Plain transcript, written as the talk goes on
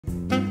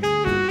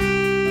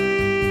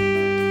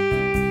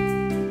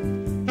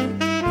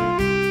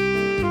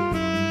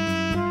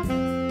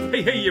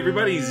Hey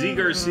everybody, Z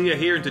Garcia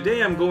here, and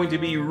today I'm going to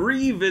be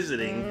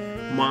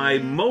revisiting my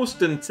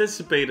most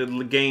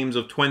anticipated games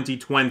of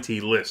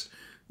 2020 list.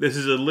 This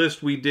is a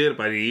list we did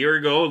about a year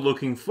ago,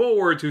 looking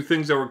forward to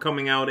things that were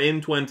coming out in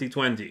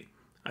 2020,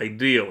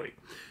 ideally.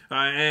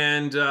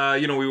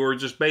 We were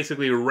just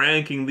basically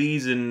ranking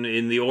these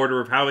in the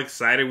order of how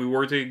excited we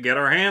were to get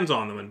our hands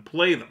on them and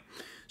play them.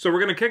 So we're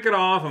going to kick it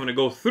off. I'm going to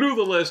go through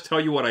the list, tell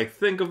you what I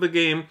think of the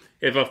game,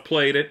 if I've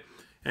played it,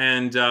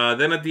 and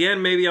then at the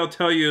end maybe I'll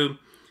tell you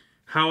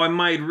how I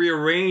might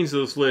rearrange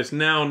this list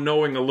now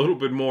knowing a little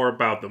bit more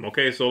about them.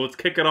 Okay, so let's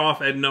kick it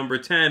off at number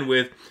 10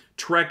 with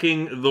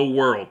Trekking the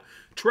World.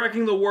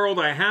 Trekking the World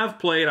I have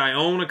played. I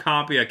own a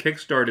copy. I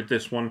kickstarted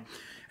this one.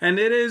 And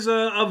it is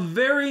a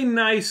very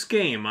nice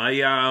game. I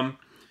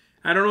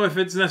don't know if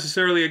it's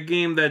necessarily a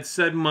game that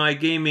set my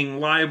gaming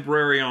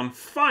library on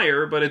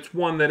fire, but it's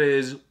one that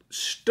is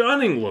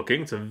stunning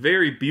looking. It's a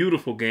very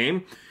beautiful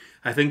game.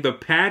 I think the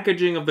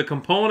packaging of the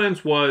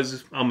components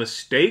was a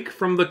mistake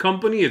from the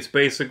company. It's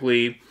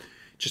basically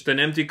just an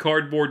empty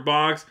cardboard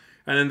box,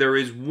 and then there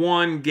is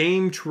one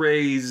game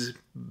trays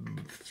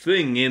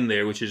thing in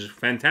there, which is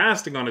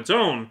fantastic on its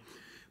own,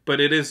 but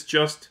it is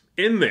just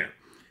in there.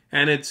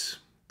 And it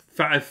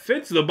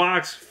fits the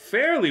box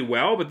fairly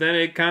well, but then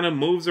it kind of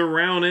moves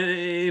around,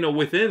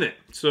 within it.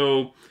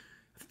 So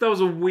I thought that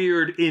was a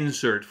weird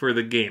insert for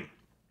the game.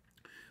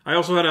 I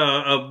also had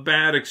a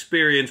bad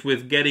experience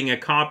with getting a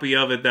copy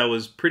of it that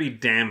was pretty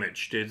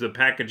damaged. The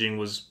packaging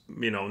was,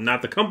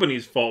 not the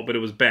company's fault, but it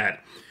was bad.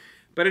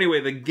 But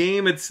anyway, the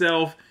game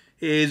itself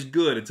is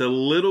good. It's a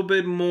little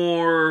bit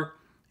more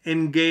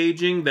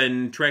engaging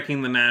than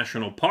Trekking the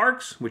National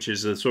Parks, which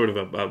is a sort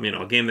of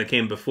a game that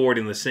came before it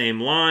in the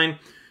same line.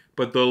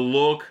 But the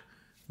look,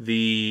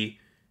 the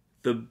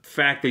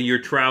fact that you're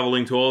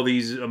traveling to all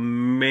these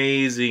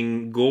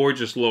amazing,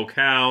 gorgeous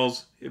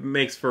locales, it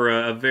makes for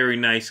a very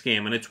nice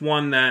game. And it's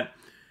one that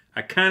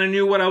I kind of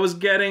knew what I was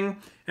getting,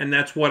 and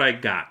that's what I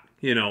got.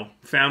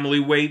 Family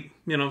weight,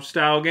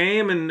 style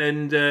game,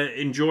 and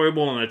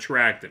enjoyable and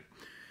attractive.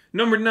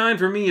 Number 9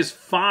 for me is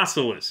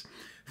Fossilis.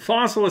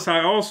 Fossilis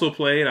I also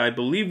played. I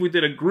believe we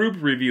did a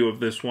group review of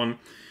this one.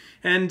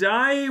 And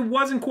I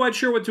wasn't quite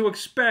sure what to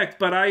expect,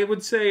 but I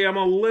would say I'm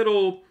a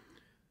little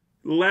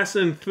less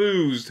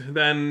enthused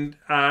than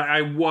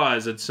I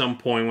was at some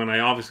point when I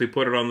obviously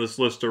put it on this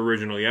list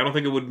originally. I don't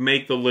think it would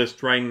make the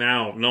list right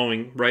now,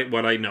 knowing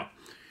what I know.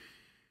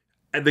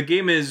 The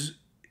game is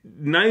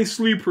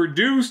nicely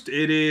produced.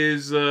 It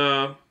is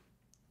got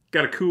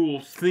a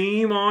cool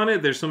theme on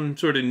it. There's some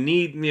sort of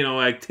neat,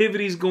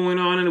 activities going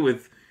on in it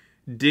with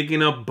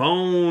digging up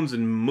bones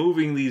and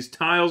moving these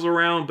tiles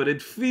around, but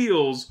it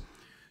feels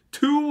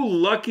too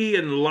lucky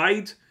and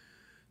light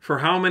for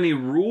how many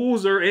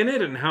rules are in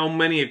it and how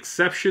many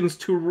exceptions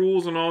to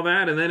rules and all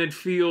that. And then it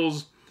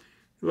feels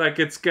like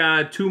it's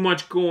got too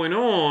much going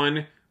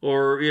on,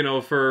 or,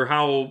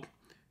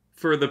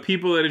 for the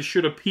people that it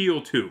should appeal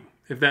to,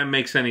 if that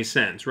makes any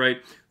sense,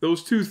 right?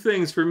 Those two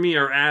things for me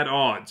are at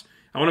odds.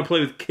 I want to play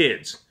with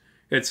kids.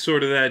 It's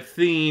sort of that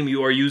theme.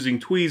 You are using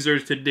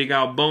tweezers to dig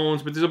out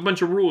bones, but there's a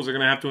bunch of rules they're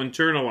going to have to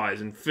internalize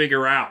and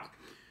figure out.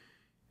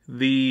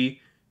 The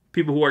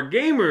people who are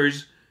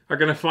gamers are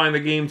going to find the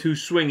game too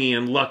swingy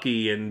and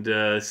lucky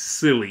and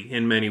silly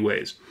in many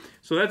ways.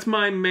 So that's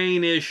my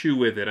main issue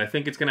with it. I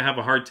think it's going to have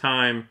a hard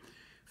time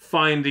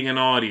finding an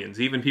audience.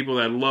 Even people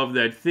that love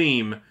that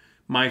theme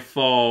might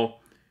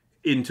fall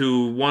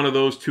into one of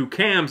those two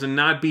camps and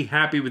not be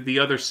happy with the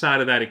other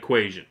side of that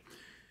equation.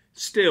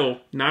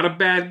 Still, not a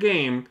bad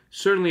game,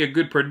 certainly a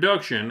good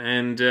production,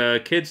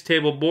 and Kids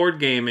Table Board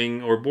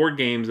Gaming, or Board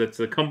Games, that's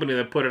the company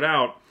that put it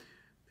out,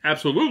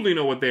 absolutely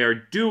know what they are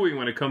doing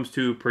when it comes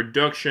to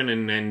production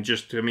and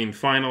just,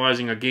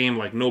 finalizing a game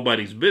like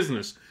nobody's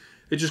business.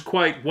 It just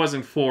quite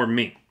wasn't for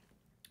me.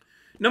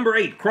 Number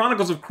 8,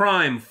 Chronicles of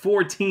Crime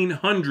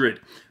 1400.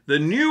 The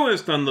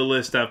newest on the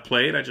list I've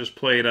played. I just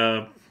played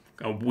a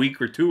week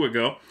or two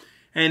ago,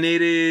 and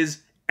it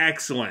is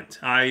excellent.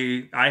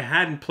 I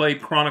hadn't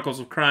played Chronicles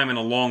of Crime in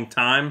a long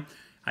time.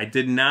 I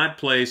did not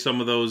play some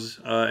of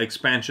those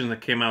expansions that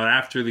came out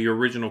after the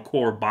original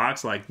core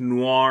box, like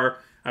Noir.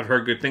 I've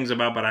heard good things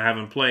about, but I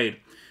haven't played.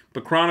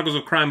 But Chronicles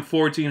of Crime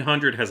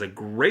 1400 has a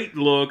great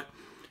look.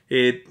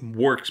 It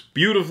works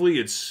beautifully.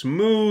 It's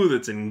smooth.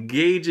 It's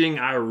engaging.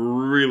 I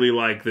really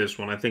like this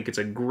one. I think it's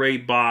a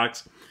great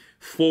box.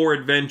 4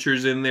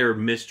 adventures in there,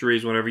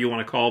 mysteries, whatever you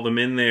want to call them,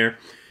 in there.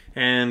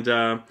 And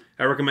I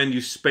recommend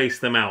you space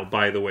them out,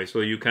 by the way,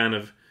 so you kind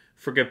of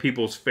forget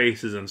people's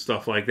faces and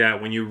stuff like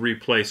that when you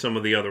replay some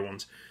of the other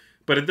ones.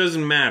 But it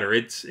doesn't matter.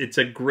 It's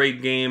a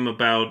great game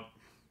about,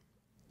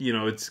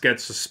 it's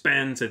got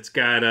suspense, it's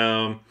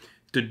got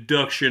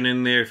deduction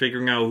in there,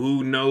 figuring out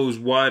who knows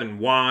what and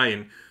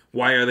why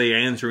are they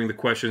answering the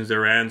questions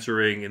they're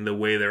answering in the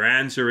way they're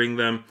answering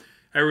them.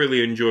 I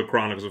really enjoy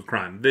Chronicles of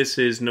Crime. This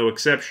is no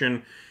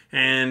exception,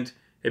 and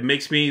it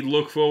makes me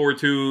look forward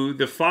to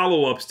the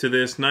follow-ups to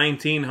this,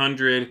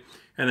 1900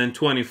 and then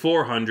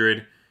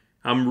 2400.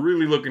 I'm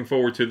really looking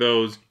forward to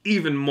those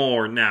even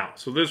more now.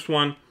 So this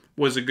one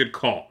was a good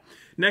call.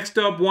 Next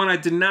up, one I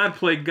did not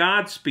play,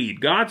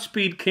 Godspeed.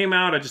 Godspeed came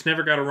out, I just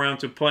never got around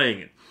to playing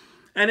it.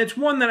 And it's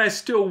one that I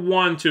still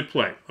want to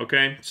play,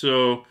 okay?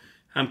 So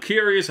I'm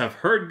curious, I've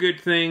heard good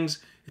things.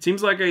 It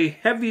seems like a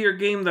heavier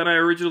game than I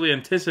originally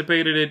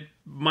anticipated it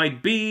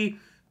might be,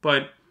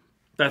 but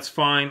that's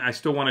fine. I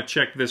still want to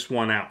check this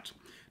one out.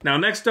 Now,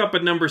 next up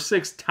at number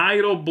 6,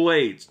 Tidal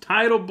Blades.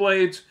 Tidal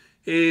Blades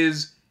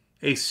is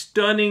a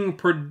stunning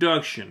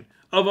production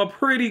of a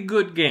pretty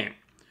good game.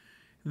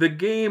 The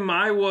game,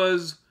 I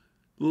was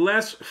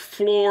less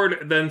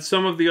floored than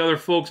some of the other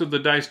folks at the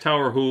Dice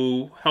Tower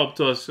who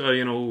helped us,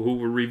 who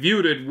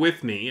reviewed it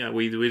with me.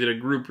 We did a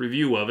group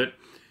review of it,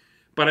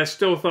 but I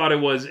still thought it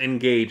was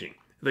engaging.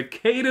 The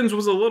cadence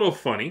was a little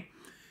funny.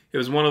 It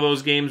was one of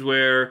those games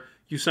where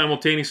you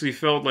simultaneously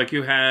felt like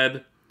you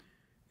had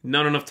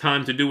not enough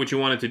time to do what you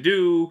wanted to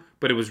do,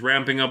 but it was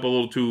ramping up a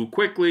little too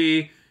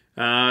quickly.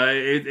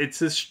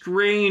 It's a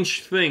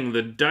strange thing.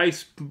 The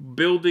dice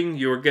building,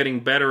 you were getting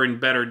better and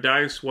better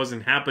dice,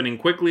 wasn't happening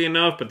quickly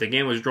enough, but the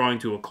game was drawing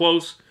to a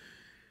close.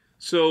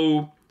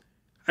 So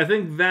I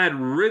think that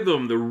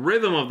rhythm, the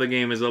rhythm of the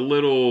game is a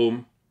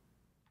little...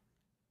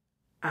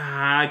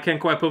 I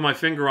can't quite put my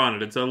finger on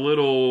it. It's a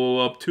little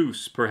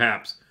obtuse,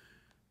 perhaps.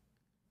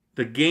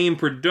 The game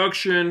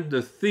production,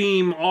 the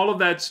theme, all of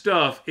that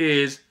stuff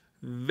is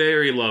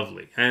very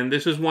lovely. And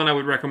this is one I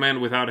would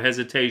recommend without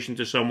hesitation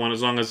to someone,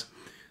 as long as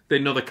they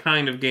know the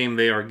kind of game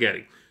they are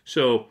getting.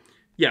 So,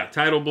 yeah,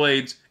 Tidal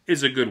Blades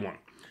is a good one.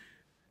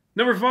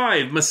 Number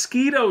 5,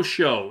 Mosquito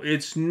Show.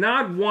 It's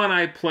not one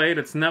I played.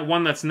 It's not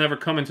one that's never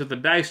come into the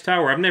Dice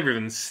Tower. I've never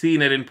even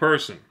seen it in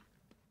person.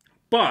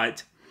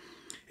 But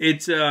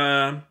it's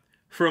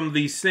from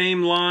the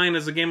same line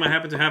as a game I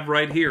happen to have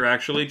right here,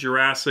 actually,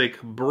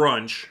 Jurassic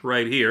Brunch,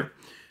 right here.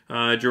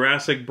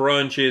 Jurassic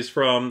Brunch is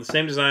from the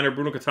same designer,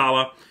 Bruno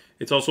Catala.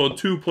 It's also a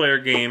 2-player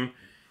game.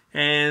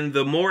 And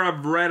the more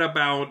I've read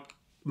about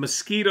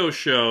Mosquito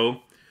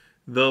Show,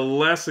 the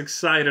less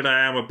excited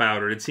I am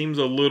about it. It seems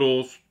a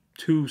little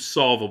too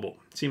solvable.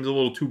 It seems a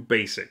little too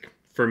basic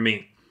for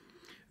me.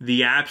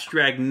 The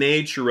abstract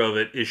nature of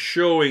it is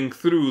showing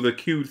through the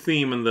cute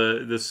theme and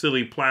the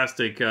silly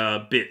plastic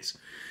bits.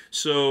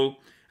 So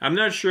I'm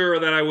not sure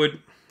that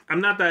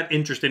I'm not that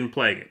interested in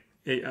playing it.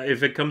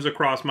 If it comes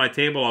across my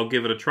table, I'll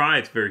give it a try.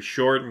 It's very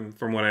short, and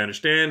from what I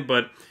understand,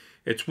 but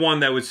it's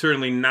one that would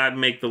certainly not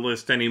make the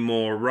list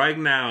anymore right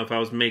now if I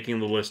was making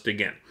the list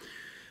again.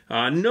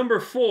 Number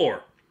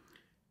 4,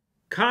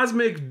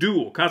 Cosmic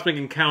Duel, Cosmic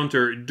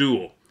Encounter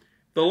Duel.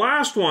 The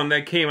last one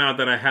that came out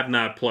that I have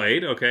not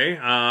played, okay,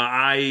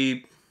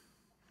 I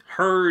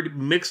heard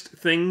mixed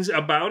things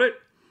about it,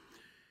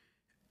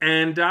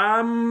 and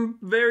I'm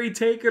very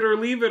take it or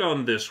leave it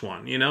on this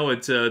one. You know,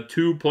 it's a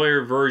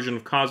 2-player version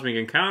of Cosmic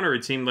Encounter.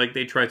 It seemed like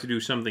they tried to do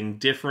something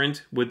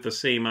different with the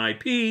same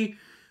IP,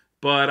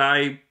 but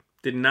I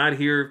did not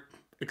hear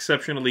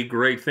exceptionally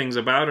great things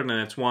about it, and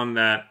it's one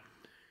that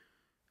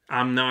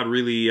I'm not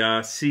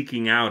really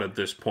seeking out at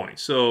this point.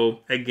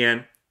 So,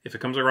 again, if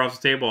it comes across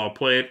the table, I'll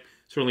play it.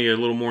 Certainly a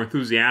little more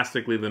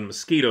enthusiastically than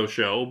Mosquito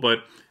Show,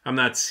 but I'm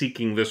not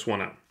seeking this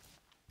one out.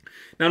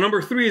 Now,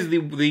 number 3 is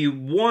the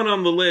one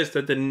on the list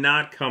that did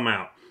not come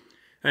out.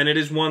 And it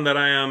is one that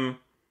I am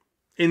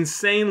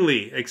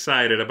insanely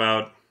excited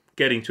about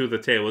getting to the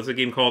table. It's a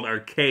game called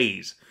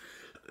Arcades.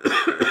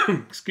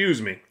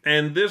 Excuse me.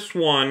 And this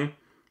one,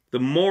 the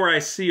more I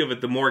see of it,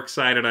 the more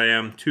excited I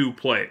am to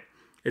play it.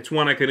 It's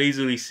one I could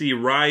easily see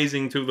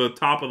rising to the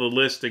top of the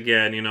list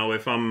again, you know,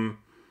 if I'm...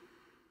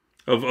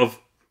 Of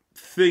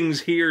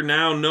things here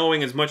now,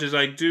 knowing as much as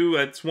I do,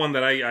 that's one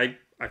that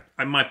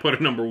I might put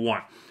at number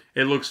 1.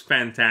 It looks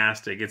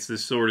fantastic. It's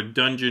this sort of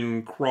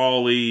dungeon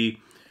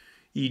crawly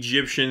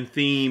Egyptian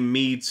theme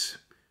meets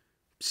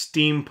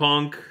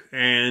steampunk,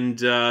 and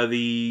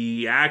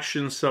the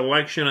action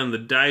selection and the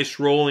dice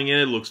rolling in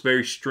it looks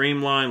very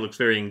streamlined, looks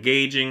very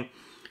engaging.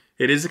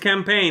 It is a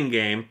campaign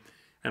game,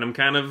 and I'm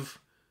kind of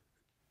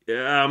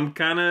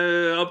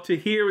up to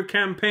here with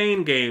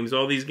campaign games.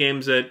 All these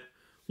games that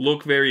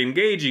look very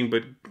engaging,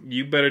 but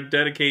you better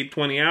dedicate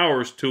 20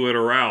 hours to it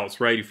or else,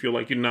 right? You feel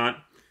like you're not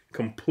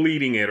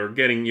completing it or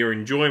getting your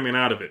enjoyment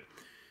out of it.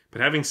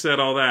 But having said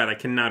all that, I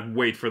cannot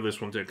wait for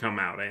this one to come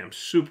out. I am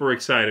super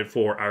excited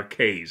for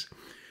Arcades.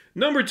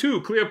 Number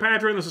 2,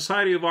 Cleopatra and the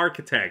Society of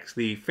Architects,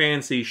 the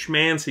fancy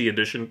schmancy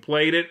edition.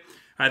 Played it.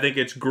 I think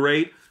it's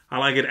great. I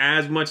like it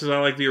as much as I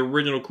like the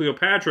original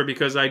Cleopatra,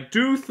 because I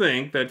do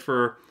think that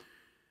for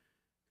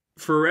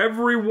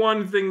every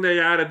one thing they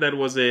added that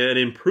was an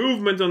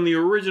improvement on the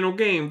original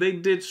game, they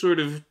did sort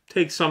of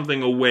take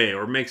something away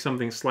or make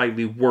something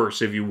slightly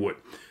worse, if you would.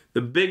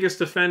 The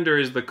biggest offender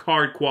is the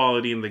card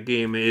quality in the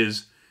game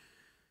is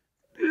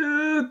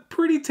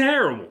pretty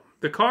terrible.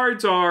 The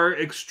cards are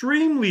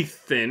extremely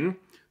thin.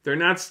 They're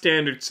not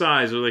standard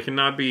size, or they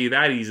cannot be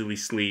that easily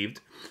sleeved.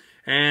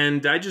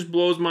 And that just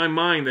blows my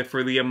mind that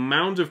for the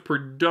amount of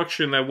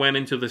production that went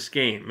into this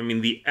game, I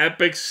mean, the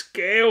epic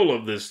scale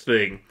of this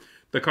thing,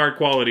 the card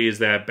quality is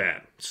that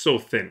bad. So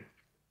thin.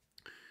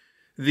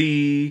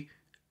 The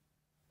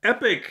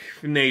epic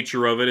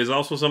nature of it is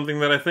also something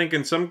that I think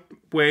in some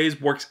ways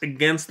works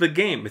against the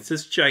game. It's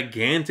this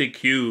gigantic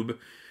cube.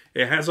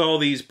 It has all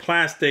these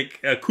plastic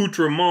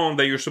accoutrements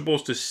that you're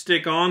supposed to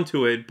stick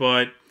onto it,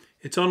 but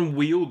it's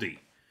unwieldy.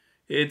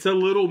 It's a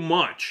little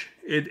much.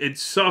 It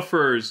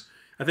suffers.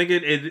 I think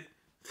it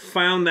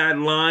found that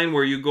line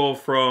where you go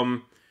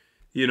from,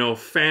 you know,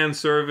 fan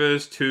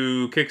service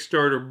to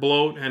Kickstarter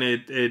bloat, and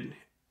it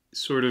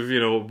sort of, you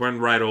know, went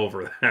right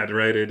over that,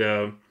 right?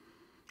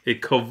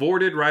 It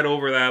cavorted right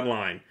over that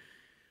line.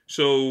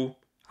 So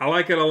I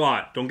like it a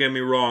lot, don't get me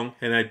wrong,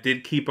 and I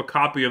did keep a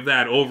copy of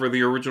that over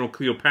the original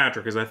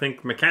Cleopatra, because I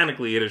think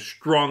mechanically it is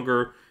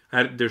stronger.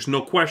 There's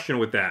no question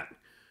with that.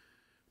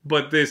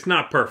 But it's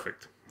not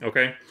perfect,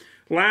 okay?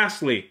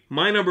 Lastly,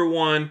 my number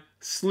one,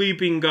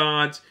 Sleeping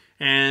Gods,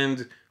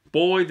 and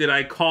boy did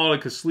I call it,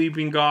 because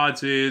Sleeping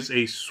Gods is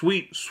a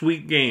sweet,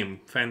 sweet game.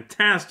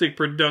 Fantastic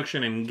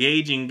production,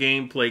 engaging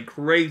gameplay,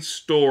 great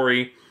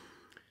story.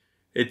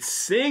 It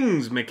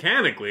sings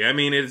mechanically. I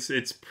mean,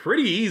 it's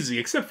pretty easy,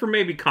 except for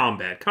maybe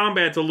combat.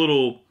 Combat's a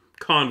little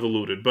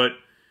convoluted, but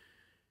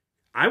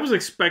I was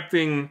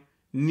expecting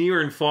Near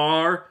and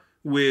Far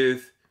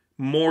with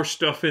more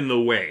stuff in the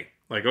way.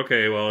 Like,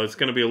 okay, well, it's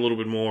going to be a little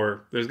bit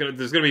more. There's going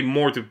to be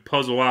more to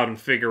puzzle out and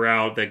figure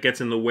out that gets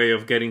in the way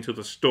of getting to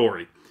the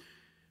story.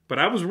 But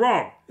I was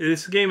wrong.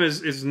 This game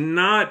is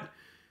not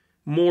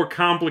more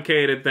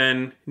complicated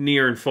than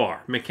Near and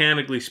Far,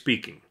 mechanically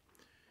speaking.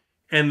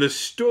 And the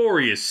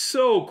story is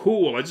so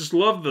cool. I just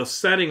love the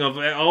setting of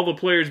all the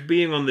players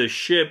being on this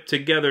ship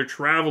together,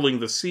 traveling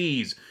the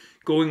seas,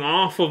 going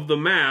off of the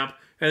map,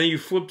 and then you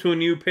flip to a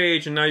new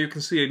page, and now you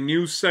can see a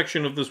new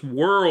section of this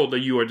world that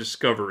you are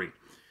discovering.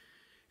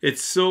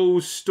 It's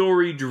so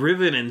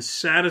story-driven and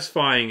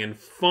satisfying and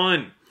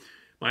fun.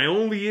 My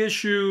only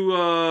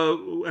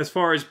issue as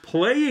far as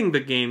playing the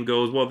game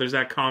goes, well, there's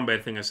that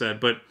combat thing I said,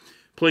 but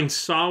playing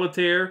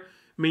solitaire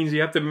means you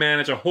have to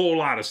manage a whole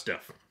lot of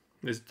stuff.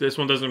 This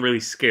one doesn't really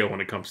scale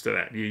when it comes to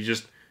that.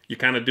 You're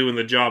kind of doing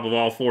the job of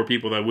all four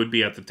people that would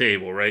be at the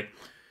table, right?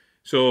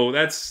 So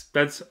that's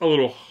a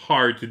little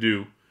hard to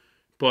do.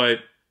 But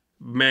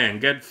man,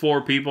 get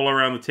 4 people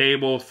around the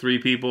table, 3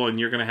 people, and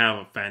you're going to have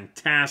a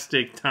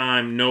fantastic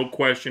time, no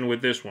question,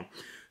 with this one.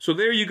 So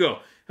there you go.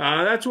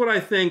 That's what I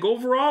think.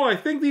 Overall, I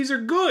think these are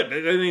good.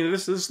 I mean,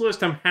 this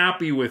list, I'm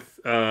happy with,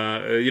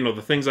 you know,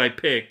 the things I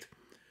picked.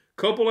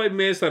 Couple I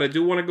missed that I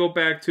do want to go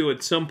back to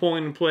at some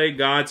point and play.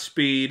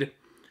 Godspeed,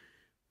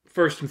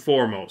 first and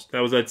foremost.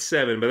 That was at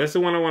 7, but that's the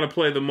one I want to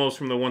play the most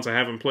from the ones I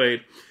haven't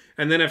played.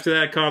 And then after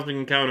that, Cosmic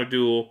Encounter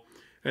Duel.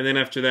 And then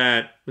after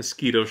that,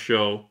 Mosquito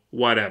Show,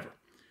 whatever.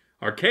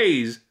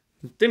 Arcades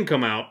didn't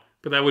come out,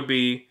 but that would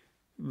be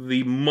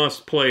the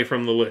must-play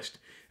from the list.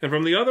 And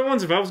from the other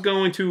ones, if I was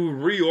going to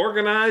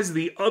reorganize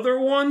the other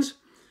ones,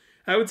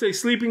 I would say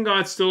Sleeping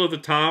God's still at the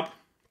top.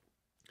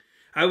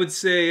 I would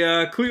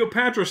say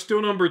Cleopatra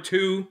still number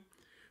 2.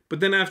 But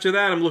then after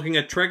that, I'm looking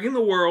at Trekking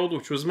the World,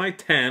 which was my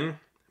 10. I'm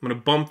going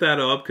to bump that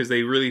up because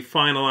they really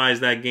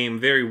finalized that game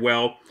very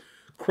well.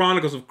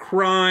 Chronicles of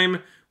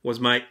Crime was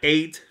my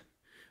 8.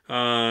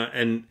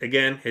 And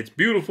again, it's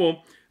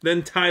beautiful.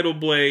 Then Tidal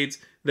Blades,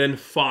 then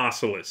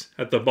Fossilis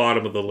at the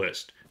bottom of the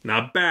list.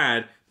 Not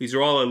bad. These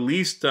are all at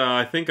least,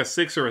 I think, a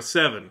 6 or a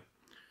 7.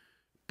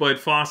 But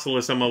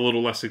Fossilis I'm a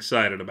little less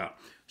excited about.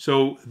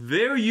 So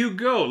there you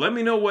go. Let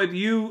me know what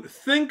you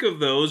think of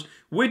those.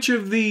 Which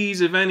of these,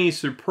 if any,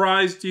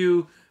 surprised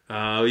you?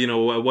 You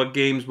know, what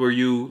games were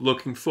you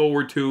looking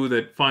forward to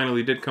that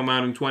finally did come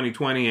out in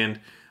 2020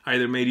 and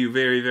either made you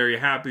very, very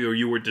happy or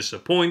you were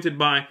disappointed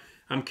by?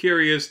 I'm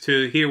curious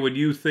to hear what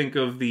you think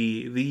of the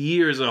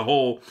year as a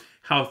whole,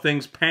 how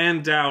things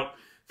panned out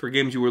for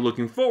games you were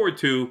looking forward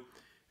to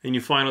and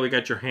you finally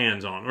got your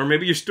hands on. Or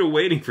maybe you're still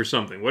waiting for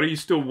something. What are you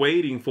still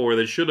waiting for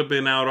that should have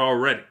been out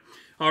already?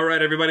 All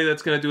right, everybody,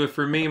 that's going to do it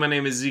for me. My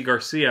name is Z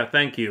Garcia.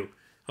 Thank you.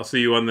 I'll see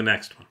you on the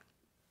next one.